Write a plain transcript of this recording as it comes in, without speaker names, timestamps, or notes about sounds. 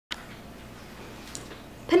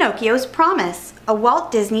Pinocchio's Promise, a Walt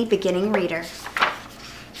Disney beginning reader.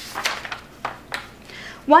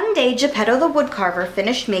 One day Geppetto the woodcarver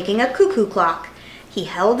finished making a cuckoo clock. He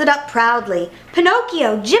held it up proudly.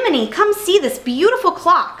 "Pinocchio, Jiminy, come see this beautiful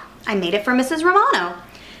clock. I made it for Mrs. Romano."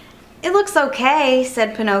 "It looks okay,"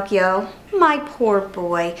 said Pinocchio. "My poor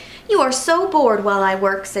boy, you are so bored while I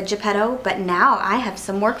work," said Geppetto, "but now I have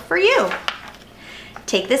some work for you.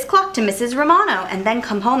 Take this clock to Mrs. Romano and then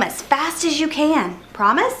come home as fast as you can.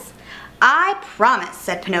 Promise?" "I promise,"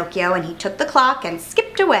 said Pinocchio, and he took the clock and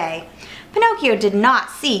skipped away. Pinocchio did not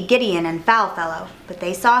see Gideon and Foulfellow, but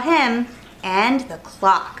they saw him and the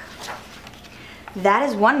clock. "That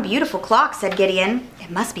is one beautiful clock," said Gideon.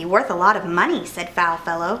 "It must be worth a lot of money," said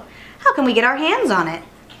Foulfellow. "How can we get our hands on it?"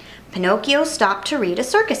 Pinocchio stopped to read a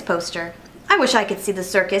circus poster. "I wish I could see the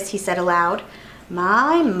circus," he said aloud.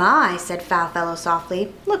 My, said Foulfellow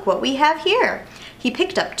softly. "Look what we have here." He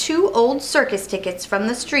picked up 2 old circus tickets from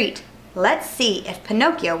the street. Let's see if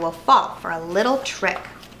Pinocchio will fall for a little trick.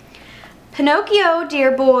 "Pinocchio,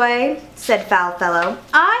 dear boy," said Foulfellow,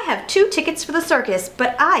 "I have 2 tickets for the circus,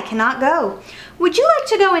 but I cannot go. Would you like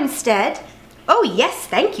to go instead?" "Oh, yes,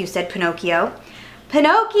 thank you," said Pinocchio.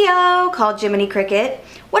 "Pinocchio," called Jiminy Cricket,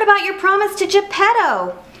 "what about your promise to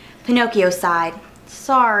Geppetto?" Pinocchio sighed.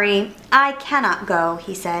 "Sorry, I cannot go,"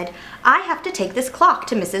 he said. "I have to take this clock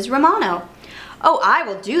to Mrs. Romano." "Oh, I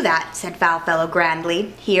will do that," said Foulfellow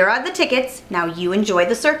grandly. "Here are the tickets. Now you enjoy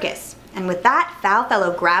the circus." And with that,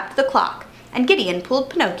 Foulfellow grabbed the clock, and Gideon pulled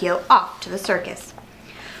Pinocchio off to the circus.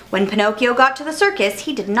 When Pinocchio got to the circus,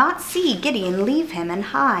 he did not see Gideon leave him and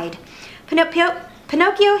hide.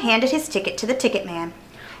 Pinocchio handed his ticket to the ticket man.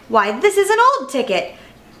 "Why, this is an old ticket.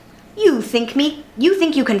 You think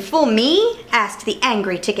you can fool me?" asked the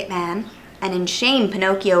angry ticket man. And in shame,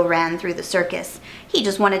 Pinocchio ran through the circus. He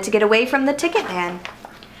just wanted to get away from the ticket man.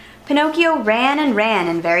 Pinocchio ran,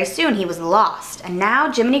 and very soon he was lost, and now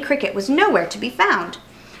Jiminy Cricket was nowhere to be found.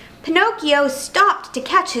 Pinocchio stopped to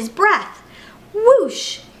catch his breath.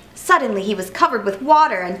 Whoosh! Suddenly he was covered with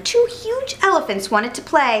water, and 2 huge elephants wanted to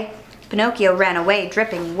play. Pinocchio ran away,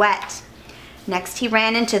 dripping wet. Next he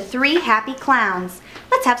ran into 3 happy clowns.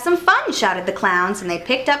 "Let's have some fun," shouted the clowns, and they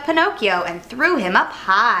picked up Pinocchio and threw him up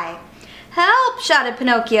high. "Help!" shouted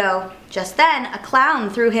Pinocchio. Just then a clown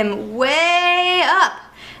threw him way up,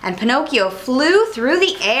 and Pinocchio flew through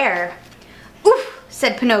the air. "Oof!"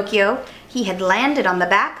 said Pinocchio. He had landed on the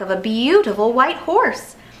back of a beautiful white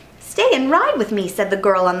horse. "Stay and ride with me," said the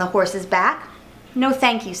girl on the horse's back. "No,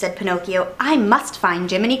 thank you," said Pinocchio. "I must find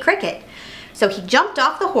Jiminy Cricket." So he jumped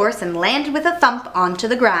off the horse and landed with a thump onto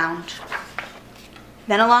the ground.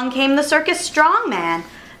 Then along came the circus strong man.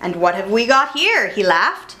 "And what have we got here?" he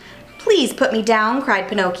laughed. "Please put me down," cried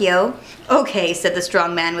Pinocchio. "Okay," said the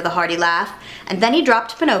strong man with a hearty laugh, and then he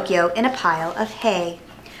dropped Pinocchio in a pile of hay.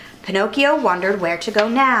 Pinocchio wondered where to go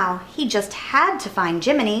now. He just had to find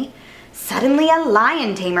Jiminy. Suddenly a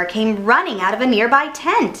lion tamer came running out of a nearby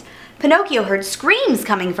tent. Pinocchio heard screams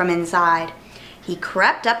coming from inside. He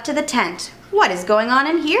crept up to the tent. "What is going on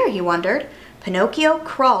in here?" he wondered. Pinocchio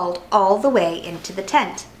crawled all the way into the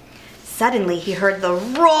tent. Suddenly he heard the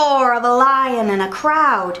roar of a lion and a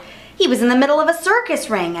crowd. He was in the middle of a circus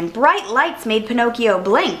ring, and bright lights made Pinocchio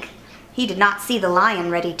blink. He did not see the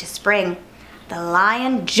lion ready to spring. The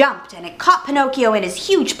lion jumped, and it caught Pinocchio in his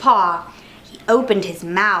huge paw. He opened his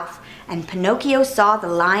mouth, and Pinocchio saw the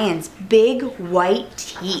lion's big white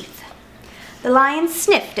teeth. The lion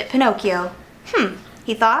sniffed at Pinocchio.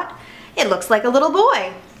 He thought, "It looks like a little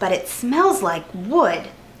boy, but it smells like wood.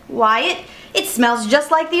 Why, it smells just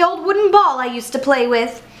like the old wooden ball I used to play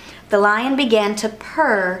with." The lion began to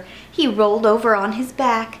purr. He rolled over on his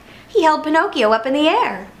back. He held Pinocchio up in the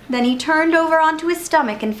air. Then he turned over onto his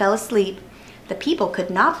stomach and fell asleep. The people could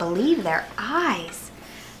not believe their eyes.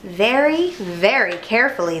 Very, very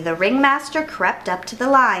carefully, the ringmaster crept up to the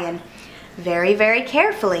lion. Very, very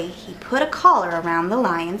carefully, he put a collar around the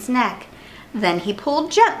lion's neck. Then he pulled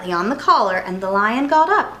gently on the collar, and the lion got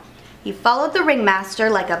up. He followed the ringmaster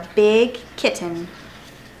like a big kitten.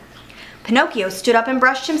 Pinocchio stood up and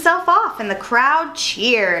brushed himself off, and the crowd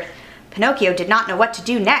cheered. Pinocchio did not know what to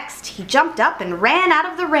do next. He jumped up and ran out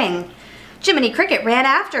of the ring. Jiminy Cricket ran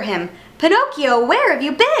after him. "Pinocchio, where have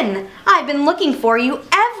you been? I've been looking for you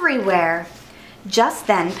everywhere." Just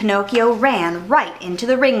then Pinocchio ran right into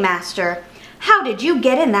the ringmaster. "How did you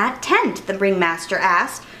get in that tent?" the ringmaster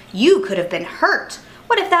asked. "You could have been hurt.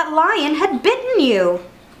 What if that lion had bitten you?"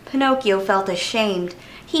 Pinocchio felt ashamed.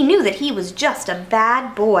 He knew that he was just a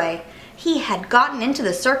bad boy. He had gotten into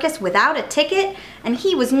the circus without a ticket, and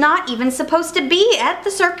he was not even supposed to be at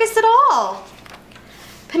the circus at all.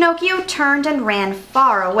 Pinocchio turned and ran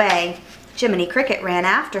far away. Jiminy Cricket ran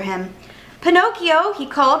after him. "Pinocchio," he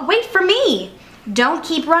called, "wait for me! Don't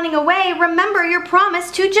keep running away. Remember your promise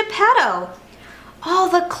to Geppetto." "Oh,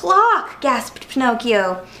 the clock!" gasped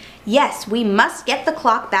Pinocchio. "Yes, we must get the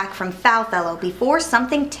clock back from Foulfellow before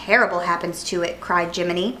something terrible happens to it," cried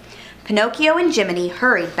Jiminy. Pinocchio and Jiminy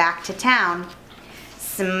hurried back to town.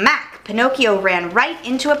 Smack! Pinocchio ran right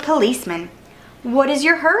into a policeman. "What is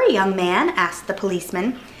your hurry, young man?" asked the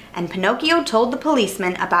policeman. And Pinocchio told the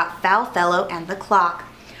policeman about Foulfellow and the clock.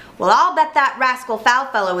 "Well, I'll bet that rascal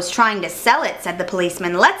Foulfellow was trying to sell it," said the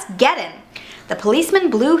policeman. "Let's get him." The policeman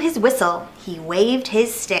blew his whistle. He waved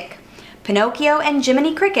his stick. Pinocchio and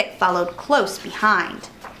Jiminy Cricket followed close behind.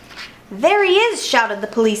 "There he is!" shouted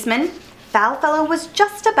the policeman. Foulfellow was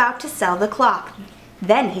just about to sell the clock.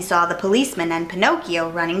 Then he saw the policeman and Pinocchio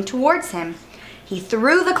running towards him. He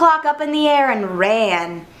threw the clock up in the air and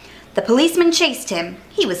ran. The policeman chased him.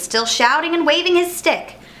 He was still shouting and waving his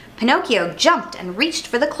stick. Pinocchio jumped and reached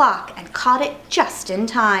for the clock and caught it just in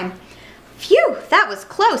time. "Phew, that was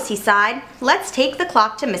close," he sighed. "Let's take the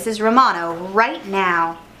clock to Mrs. Romano right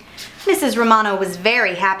now." Mrs. Romano was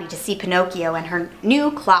very happy to see Pinocchio and her new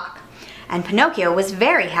clock, and Pinocchio was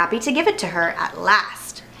very happy to give it to her at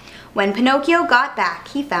last. When Pinocchio got back,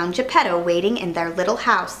 he found Geppetto waiting in their little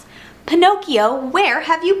house. "Pinocchio, where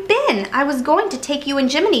have you been? I was going to take you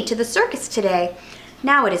and Jiminy to the circus today."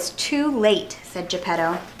 "Now it is too late," said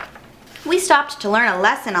Geppetto. "We stopped to learn a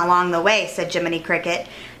lesson along the way," said Jiminy Cricket.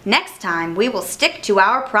 "Next time we will stick to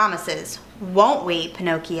our promises. Won't we,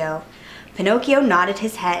 Pinocchio?" Pinocchio nodded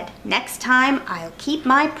his head. "Next time I'll keep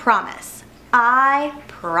my promise. I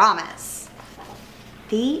promise."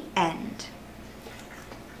 The end.